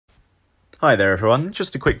Hi there everyone,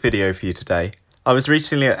 just a quick video for you today. I was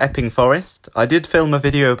recently at Epping Forest. I did film a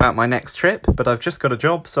video about my next trip, but I've just got a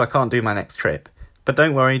job so I can't do my next trip. But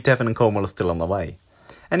don't worry, Devon and Cornwall are still on the way.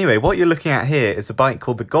 Anyway, what you're looking at here is a bike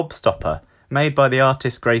called the Gobstopper, made by the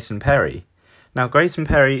artist Grayson. Now Grayson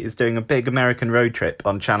is doing a big American road trip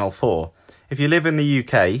on Channel 4. If you live in the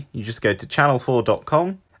UK, you just go to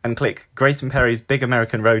channel4.com and click Grayson Big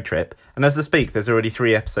American Road Trip, and as I speak there's already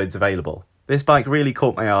 3 episodes available. This bike really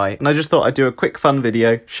caught my eye, and I just thought I'd do a quick fun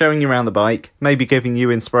video showing you around the bike, maybe giving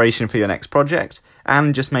you inspiration for your next project,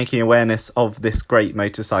 and just making awareness of this great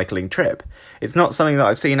motorcycling trip. It's not something that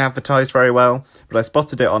I've seen advertised very well, but I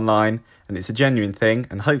spotted it online, and it's a genuine thing,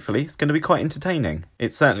 and hopefully it's going to be quite entertaining.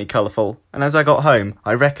 It's certainly colourful, and as I got home,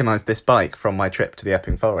 I recognised this bike from my trip to the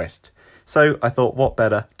Epping Forest. So I thought what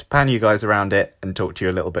better to pan you guys around it and talk to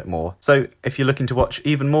you a little bit more. So if you're looking to watch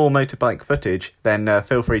even more motorbike footage, then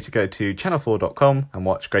feel free to go to channel4.com and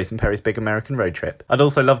watch Grayson Big American Road Trip. I'd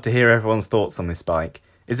also love to hear everyone's thoughts on this bike.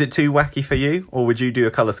 Is it too wacky for you, or would you do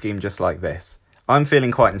a colour scheme just like this? I'm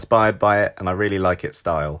feeling quite inspired by it and I really like its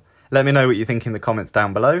style. Let me know what you think in the comments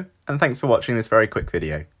down below, and thanks for watching this very quick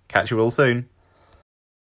video. Catch you all soon.